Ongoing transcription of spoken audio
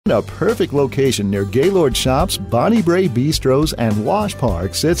In a perfect location near Gaylord Shops, Brae Bistros, and Wash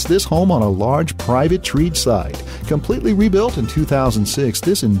Park sits this home on a large private treed site. Completely rebuilt in 2006,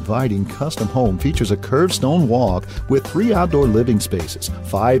 this inviting custom home features a curved stone walk with 3 outdoor living spaces,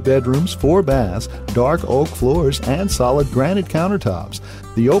 5 bedrooms, 4 baths, dark oak floors, and solid granite countertops.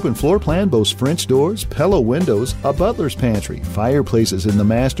 The open floor plan boasts French doors, Pella windows, a butler's pantry, fireplaces in the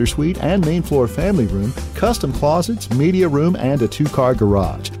master suite and main floor family room, custom closets, media room, and a 2-car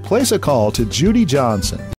garage. Place a call to Judy Johnson.